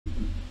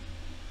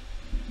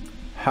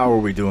How are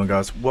we doing,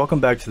 guys? Welcome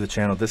back to the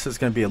channel. This is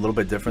going to be a little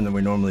bit different than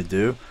we normally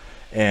do,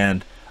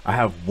 and I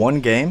have one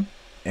game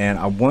and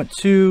I want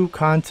to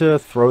kind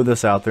of throw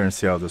this out there and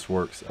see how this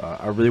works.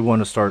 I really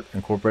want to start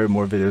incorporating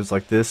more videos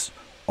like this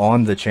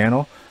on the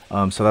channel,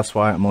 so that's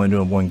why I'm only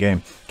doing one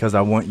game, because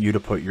I want you to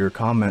put your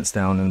comments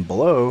down and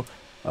below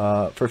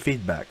for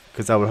feedback,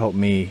 because that would help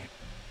me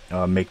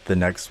make the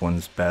next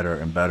ones better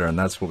and better. And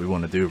that's what we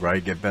want to do,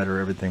 right? Get better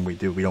at everything we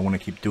do. We don't want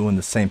to keep doing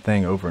the same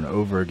thing over and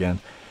over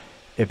again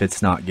if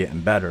it's not getting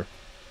better.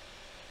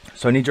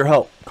 So I need your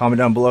help. Comment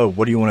down below,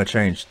 what do you want to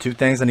change? Two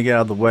things I need to get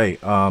out of the way.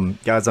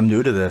 Guys, I'm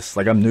new to this.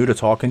 Like, I'm new to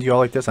talking to y'all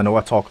like this. I know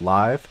I talk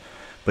live,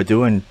 but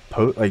doing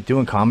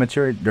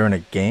commentary during a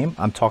game,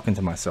 I'm talking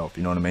to myself,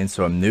 you know what I mean?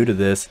 So I'm new to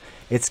this.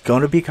 It's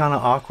gonna be kind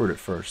of awkward at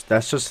first.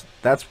 That's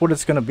what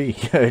it's gonna be.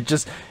 it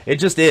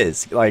just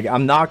is. Like,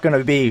 I'm not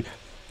gonna be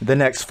the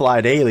next Fly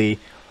Daily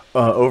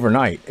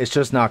overnight. It's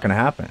just not gonna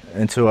happen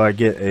until I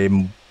get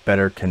a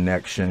better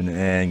connection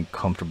and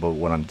comfortable with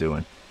what I'm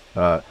doing.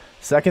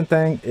 Second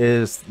thing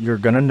is, you're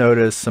gonna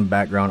notice some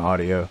background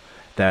audio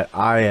that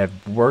I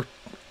have worked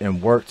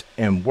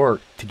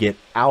to get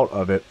out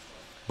of it,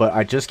 but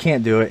I just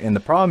can't do it. And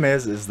the problem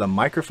is the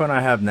microphone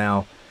I have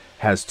now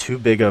has too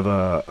big of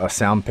a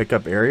sound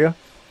pickup area.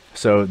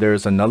 So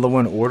there's another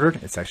one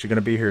ordered. It's actually going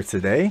to be here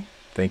today.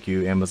 Thank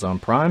you, Amazon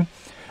Prime.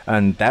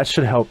 And that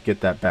should help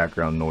get that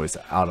background noise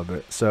out of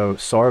it. So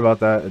sorry about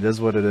that. It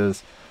is what it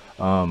is.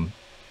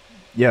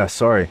 Yeah,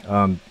 sorry.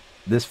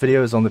 This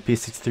video is on the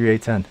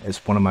P-63a-10.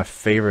 It's one of my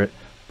favorite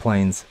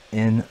planes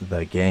in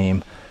the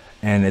game,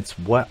 and it's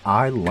what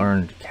I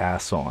learned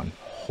CAS on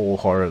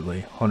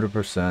wholeheartedly,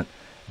 100%.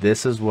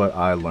 This is what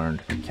I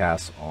learned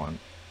CAS on.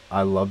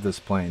 I love this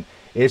plane.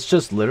 It's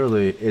just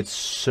literally, it's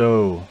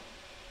so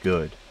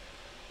good.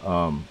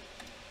 I'll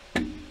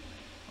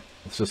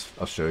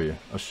show you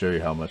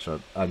how much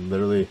I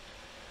literally,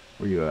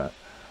 where you at?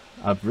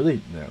 I've really,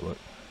 yeah, look.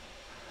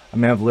 I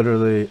mean, I've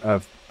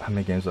how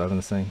many games do I have in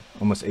this thing?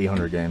 Almost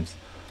 800 games.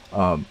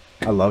 I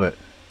love it.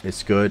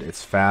 It's good.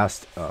 It's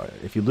fast.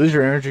 If you lose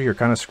your energy, you're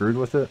kind of screwed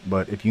with it.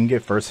 But if you can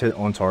get first hit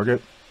on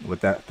target with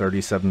that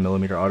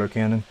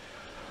 37mm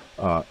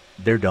autocannon,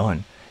 they're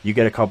done. You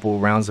get a couple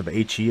rounds of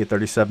HE at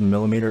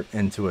 37mm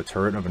into a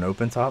turret of an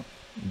open top,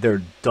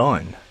 they're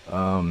done.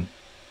 And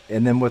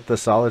then with the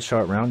solid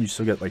shot round, you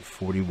still get like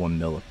 41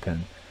 mil of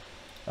pin.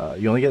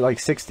 You only get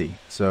like 60.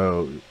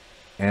 So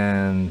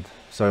I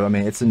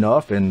mean, it's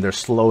enough, and they're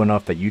slow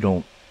enough that you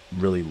don't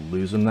really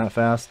lose them that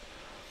fast.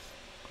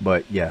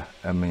 But yeah,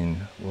 I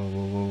mean,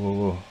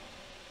 whoa.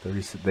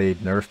 30, they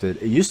nerfed it.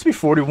 It used to be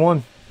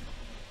 41.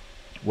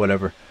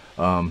 Whatever.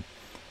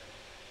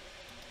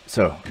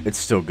 So it's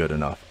still good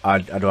enough. I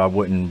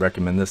wouldn't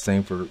recommend this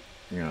thing for,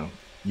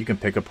 you can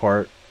pick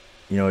apart,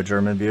 a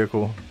German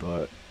vehicle,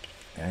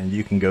 and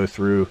you can go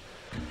through,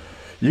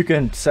 you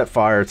can set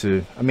fire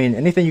to, I mean,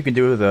 anything you can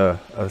do with a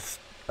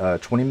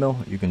 20 mil,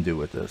 you can do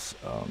with this.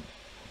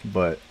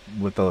 But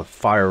with the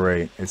fire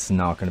rate, it's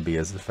not going to be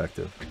as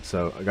effective.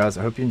 So guys,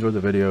 I hope you enjoyed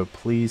the video.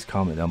 Please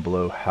comment down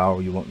below how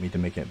you want me to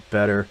make it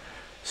better.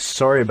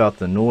 Sorry about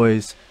the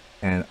noise,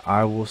 and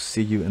I will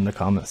see you in the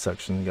comment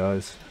section,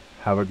 guys.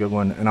 Have a good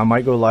one, and I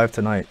might go live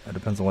tonight. It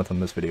depends on what time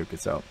this video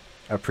gets out.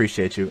 I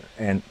appreciate you,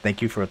 and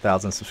thank you for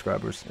 1,000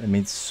 subscribers. It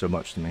means so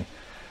much to me.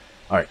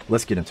 All right,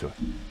 let's get into it.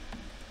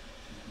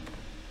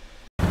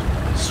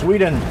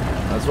 Sweden,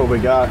 that's what we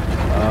got.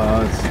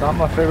 It's not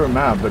my favorite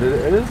map, but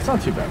it's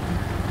not too bad.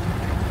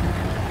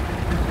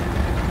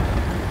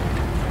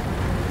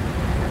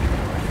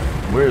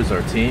 Where's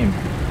our team?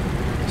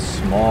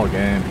 Small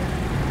game. So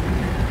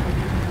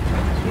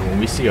when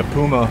we see a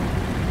Puma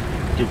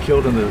get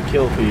killed in the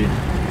kill feed,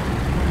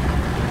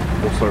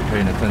 we'll start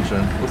paying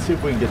attention. Let's see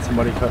if we can get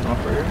somebody cutting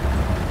off right here.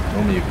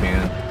 Normally you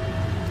can.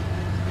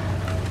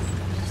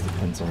 Just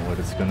depends on what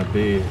it's gonna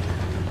be.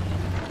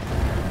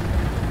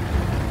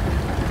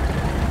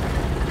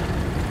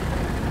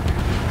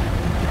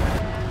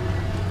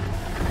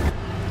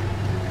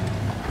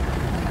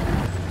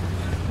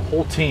 The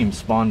whole team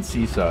spawned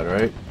seaside,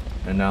 right?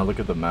 And now look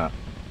at the map.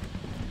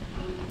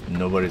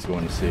 Nobody's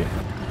going to see.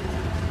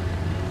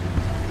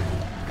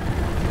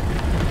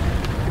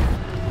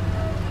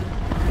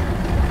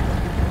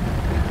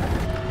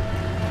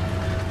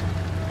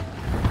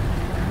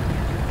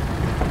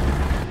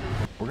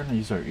 We're gonna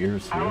use our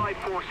ears here. Allied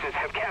forces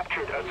have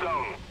captured a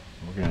zone.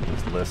 We're gonna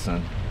just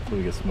listen. Hopefully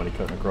we get somebody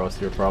cutting across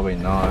here. Probably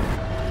not.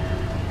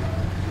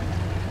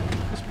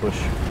 Let's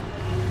push.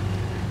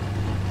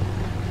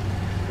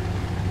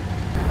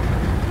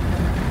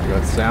 You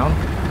got sound?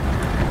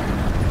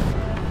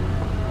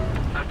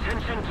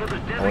 Attention to the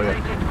designated Oh, yeah.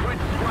 grid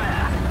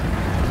square.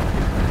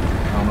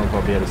 I don't know if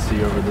I'll be able to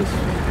see over this.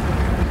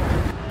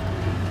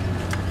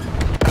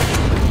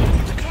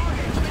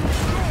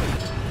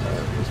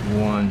 There's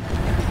one.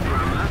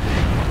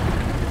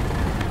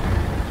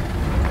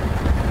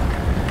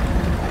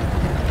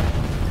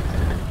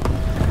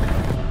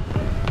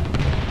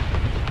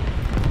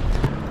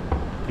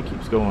 He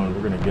keeps going.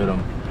 We're gonna get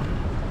him.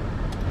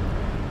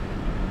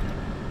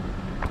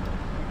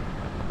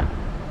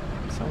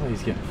 Sounds like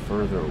he's getting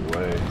further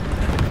away.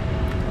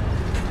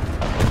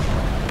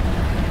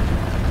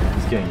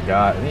 He's getting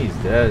got. I think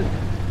he's dead.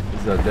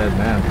 He's a dead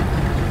man.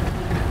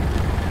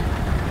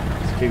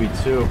 It's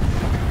KB2.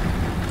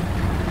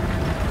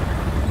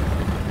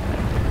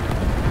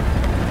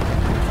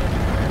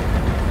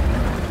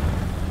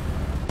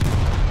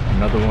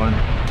 Another one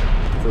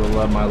to the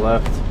left, my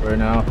left right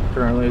now,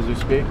 currently as we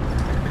speak.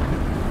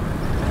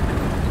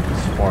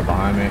 He's far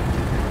behind me.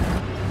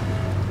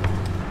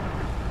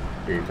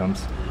 Here he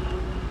comes.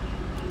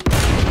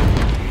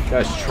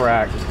 Guy's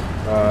tracked.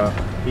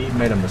 He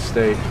made a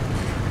mistake.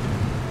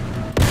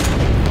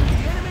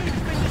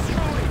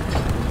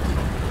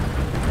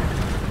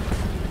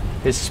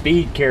 His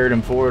speed carried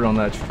him forward on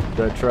that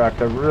track.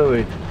 That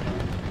really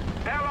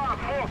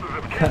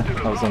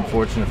that was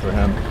unfortunate for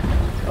him.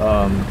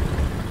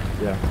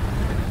 Yeah.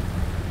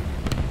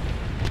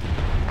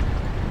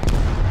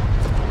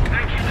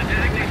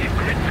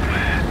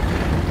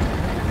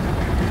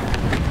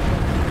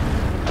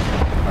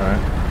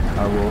 Alright,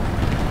 I will.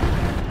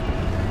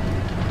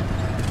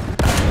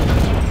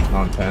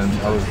 On 10.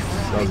 That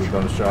was a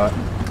dumb shot.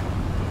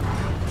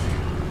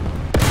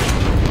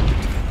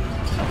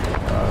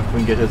 If we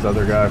can get his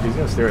other guy, if he's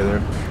gonna stay right there.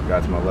 Guy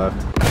to my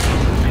left.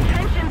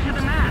 Attention to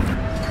the map.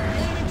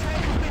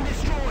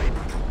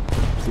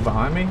 Is he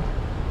behind me?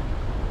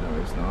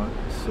 No, he's not.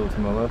 He's still to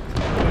my left.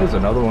 There's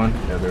another one.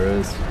 Yeah, there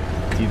is.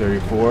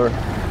 T-34.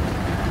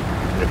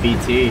 And a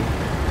PT.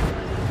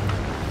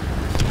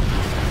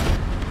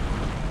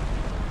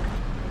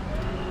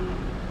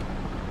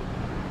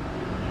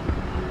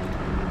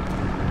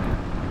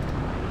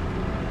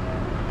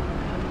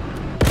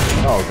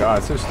 Oh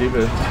god, so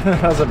stupid.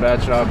 That was a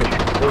bad shot, but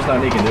there's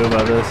nothing he can do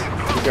about this.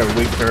 He's got a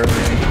weak turret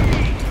range.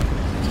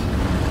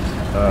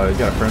 He's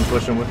got a friend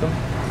pushing with him.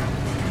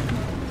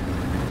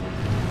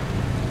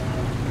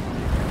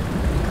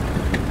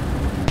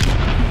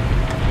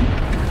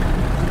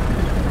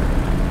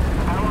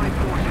 Allied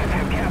forces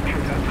have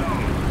captured the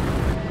zone.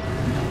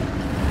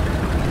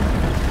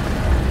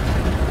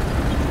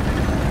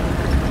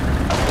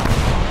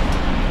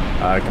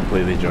 I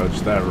completely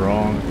judged that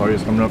wrong. Thought he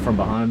was coming up from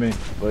behind me,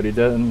 but he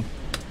didn't.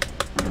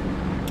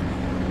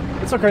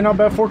 It's okay, not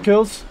bad. 4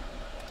 kills.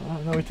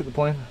 Oh, no, we took the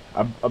plane.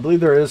 I believe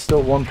there is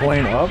still one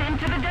plane up.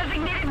 Attention to the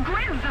designated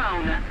grid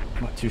zone.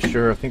 Not too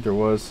sure. I think there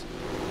was.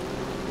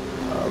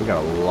 We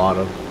got a lot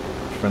of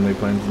friendly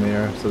planes in the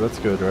air, so that's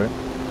good, right?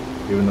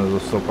 Even though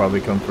they'll still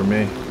probably come for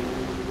me.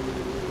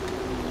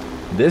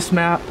 This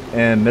map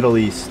and Middle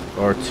East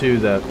are two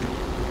that,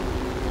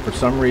 for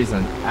some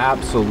reason,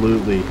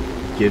 absolutely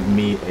give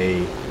me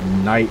a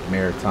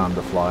nightmare time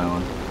to fly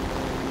on.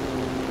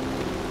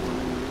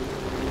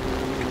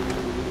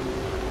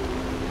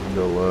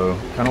 Go low.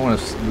 Kind of want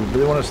to,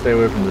 really want to stay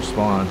away from their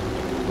spawn,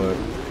 but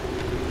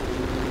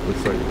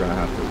looks like you're gonna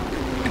have to.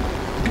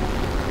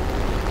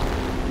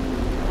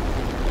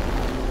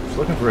 Just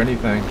looking for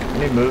anything,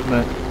 any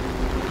movement.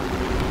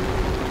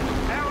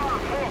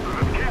 Allied forces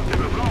have captured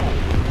the zone.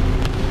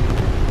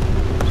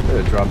 Just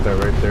gonna drop that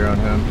right there on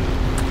him.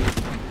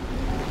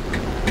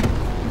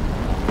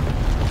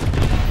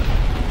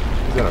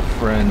 He's got a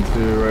friend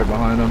too right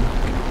behind him.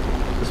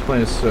 This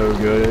plane is so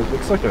good. It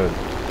looks like a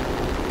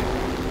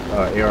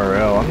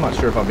ARL. I'm not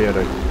sure if I'll be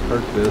able to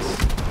hurt this.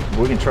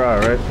 We can try,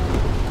 right?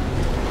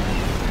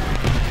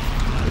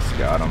 Just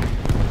got him.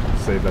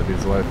 Saved that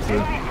dude's life too.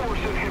 Allied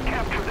forces have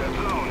captured the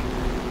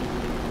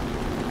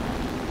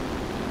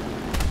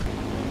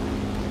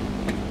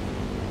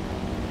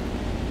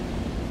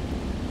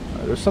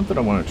zone. There's something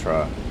I want to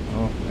try.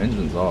 Oh,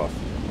 engine's off.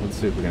 Let's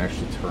see if we can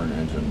actually turn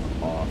engine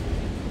off.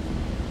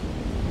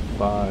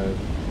 5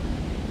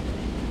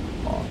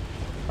 off.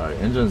 Alright,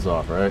 engine's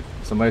off, right?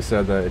 Somebody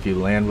said that if you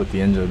land with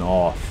the engine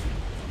off,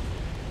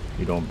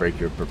 you don't break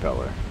your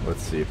propeller.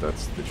 Let's see if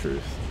that's the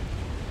truth.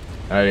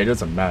 Alright, it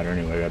doesn't matter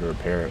anyway, I gotta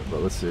repair it,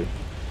 but let's see.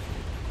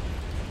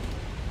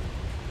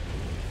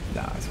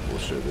 Nah, it's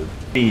bullshit, dude.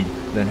 Speed,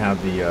 then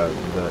have the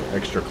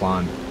extra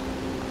climb.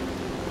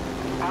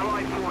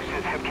 Allied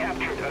forces have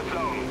captured a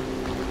zone.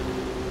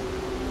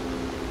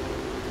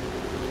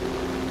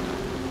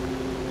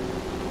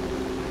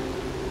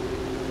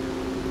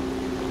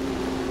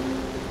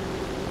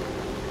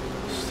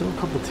 Still a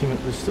couple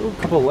teammates. There's still a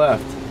couple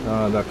left.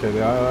 Okay,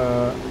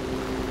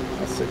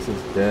 L6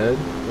 is dead.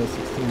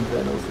 L16 is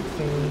dead.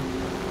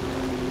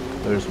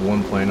 L16. There's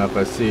one plane up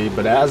I see,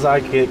 but as I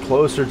get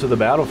closer to the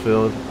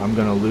battlefield, I'm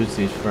gonna lose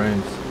these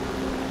frames.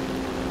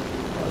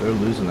 They're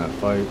losing that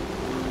fight.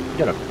 You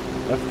got a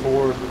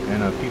F4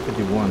 and a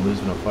P-51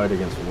 losing a fight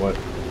against what?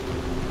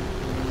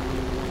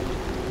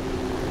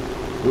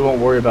 We won't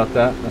worry about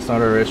that. That's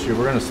not our issue.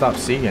 We're gonna stop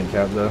Seegan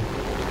Cap though.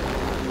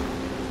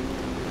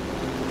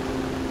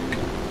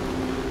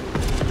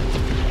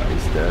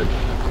 Dead.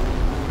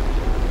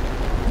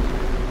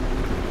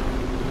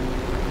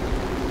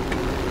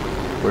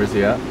 Where's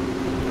he at?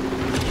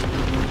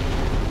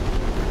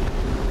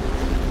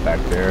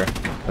 Back there.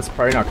 That's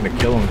probably not going to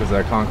kill him because of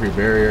that concrete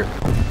barrier.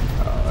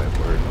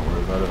 Don't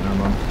worry about it. Never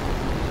mind.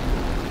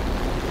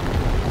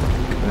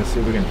 Let's see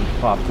if we can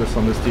pop this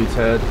on this dude's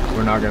head.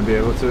 We're not going to be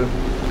able to.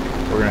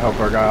 We're going to help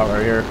our guy out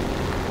right here.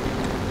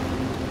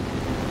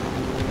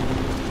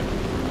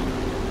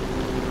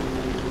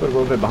 Put a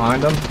little bit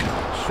behind him.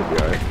 Should be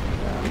alright.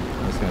 Yeah,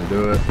 that's going to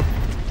do it.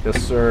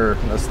 Yes, sir.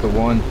 That's the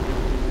one.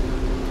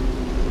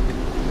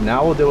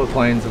 Now we'll deal with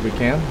planes if we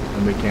can.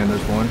 And we can.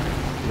 There's one.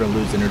 We're going to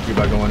lose energy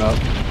by going up.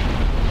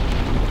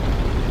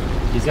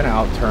 He's going to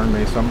out-turn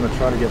me, so I'm going to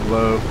try to get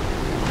low.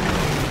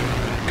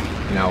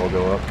 Now we'll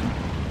go up.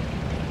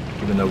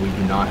 Even though we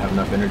do not have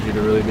enough energy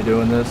to really be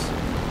doing this.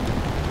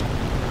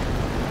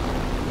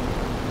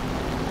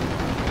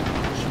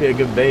 Should be a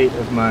good bait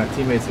if my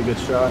teammate's a good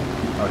shot.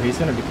 Oh, he's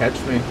going to catch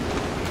me.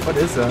 What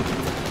is that?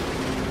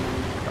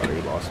 Oh,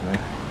 he lost me.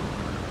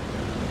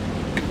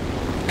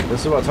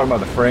 This is what I talk about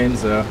the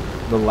frames though.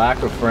 The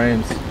lack of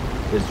frames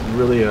is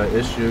really an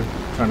issue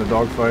trying to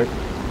dogfight.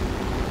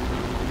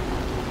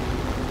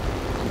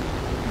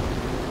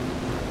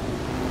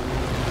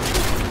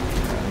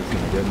 Yeah, he's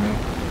going to get me.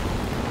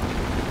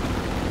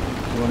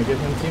 You want to get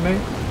him,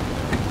 teammate?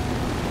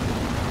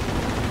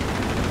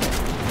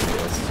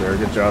 Yes, sir.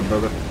 Good job,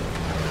 brother.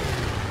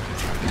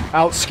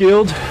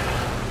 Outskilled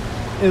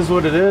is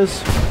what it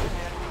is.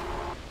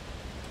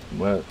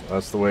 Well,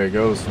 that's the way it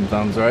goes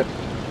sometimes, right?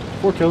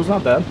 4 kills,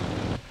 not bad.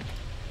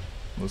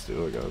 Let's see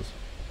how it goes.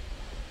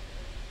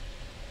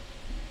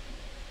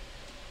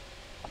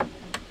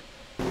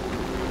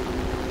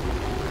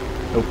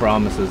 No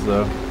promises,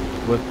 though.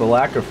 With the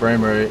lack of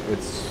frame rate,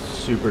 it's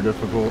super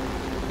difficult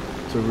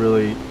to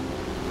really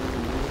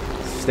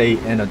stay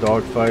in a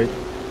dogfight.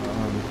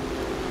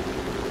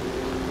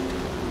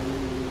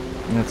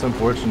 And it's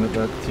unfortunate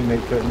that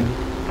teammate couldn't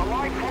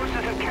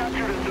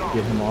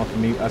get him off of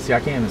me. I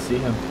can't even see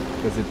him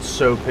because it's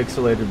so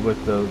pixelated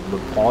with the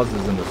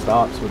pauses and the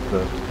stops with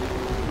the...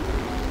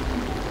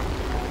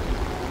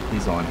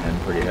 He's on him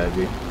pretty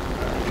heavy.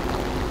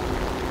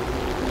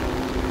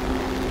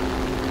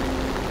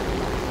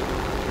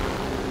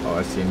 Oh,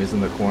 I see him. He's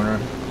in the corner.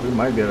 We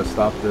might be able to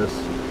stop this.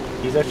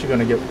 He's actually going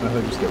to get...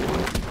 he'll just get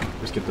one.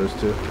 Just get those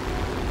two.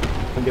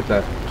 I'll get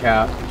that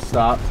cap.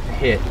 Stop.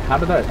 Hit. How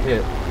did that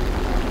hit?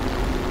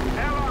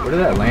 Where did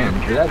that land?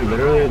 Did that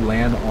literally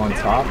land on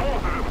top?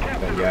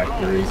 Yeah,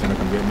 he's going to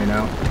come get me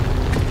now.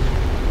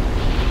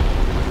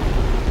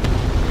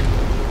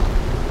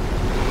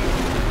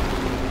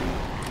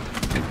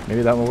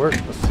 Maybe that will work.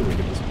 Let's see if we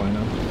get this plane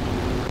up.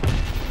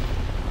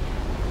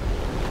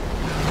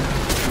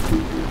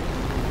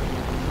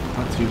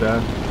 Not too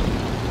bad.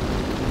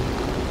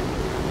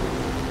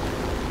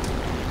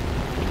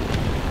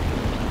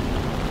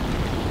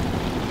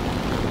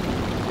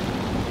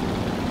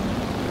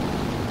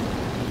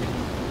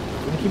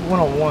 If we keep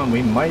 1-on-1,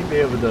 we might be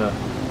able to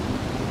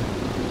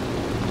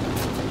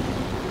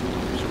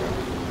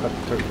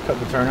cut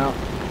the turnout.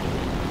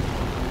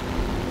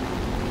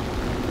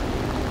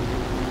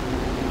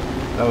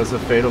 That was a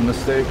fatal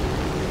mistake.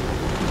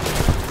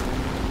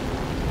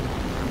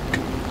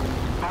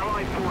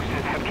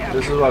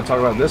 This is what I'm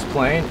talking about. This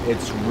plane,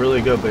 it's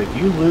really good, but if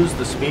you lose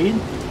the speed,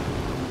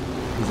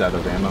 he's out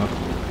of ammo.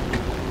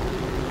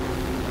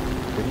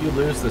 If you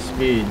lose the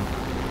speed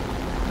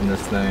in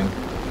this thing,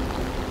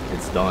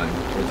 it's done.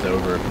 It's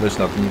over. There's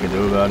nothing you can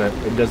do about it.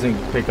 It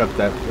doesn't pick up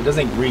that, it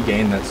doesn't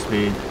regain that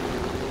speed.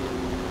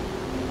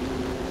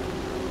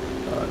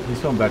 He's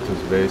going back to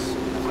his base.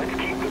 Let's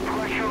keep the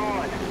pressure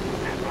on.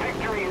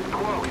 Victory is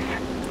close.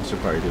 I should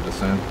probably do the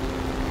same.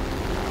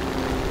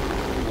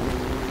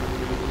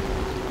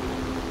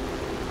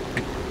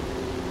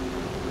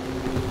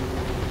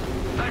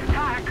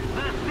 Attack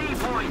the sea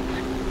point.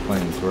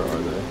 Planes, where are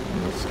they?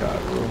 In the sky,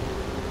 bro.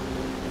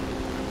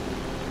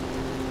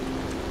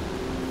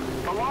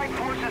 The Allied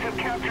forces have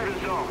captured a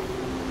zone.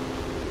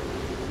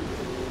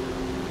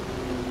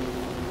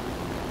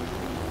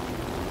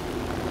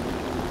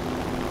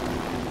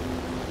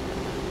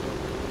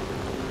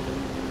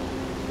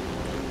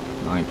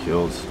 Nine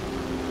kills.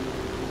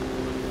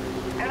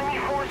 Enemy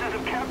forces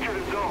have captured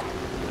a zone.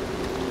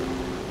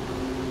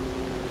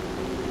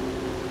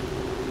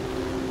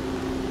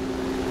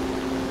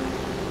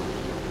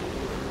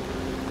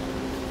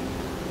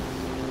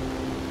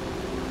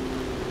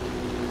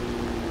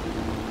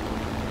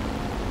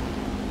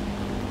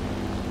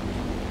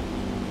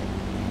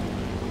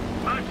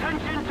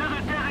 Attention to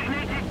the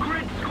designated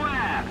grid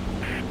square.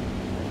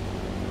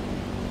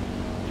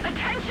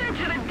 Attention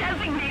to the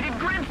designated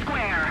grid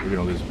square. We're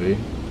gonna lose B.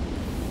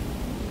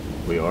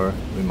 We are.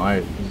 We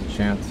might. There's a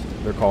chance.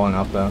 They're calling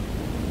out that.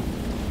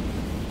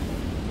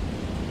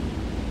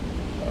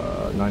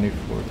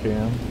 94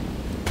 km.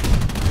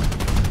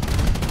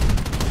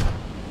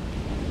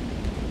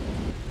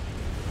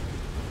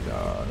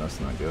 That's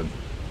not good.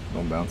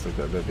 Don't bounce like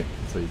that, baby,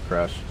 until you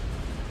crash.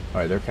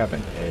 Alright, they're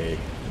capping A,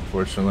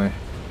 unfortunately.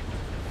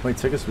 How many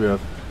tickets do we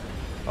have?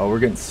 Oh, we're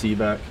getting C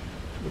back,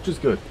 which is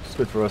good. It's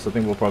good for us. I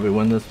think we'll probably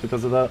win this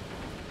because of that.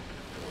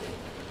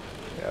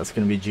 Yeah, it's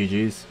going to be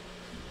GG's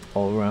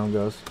all around,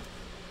 guys.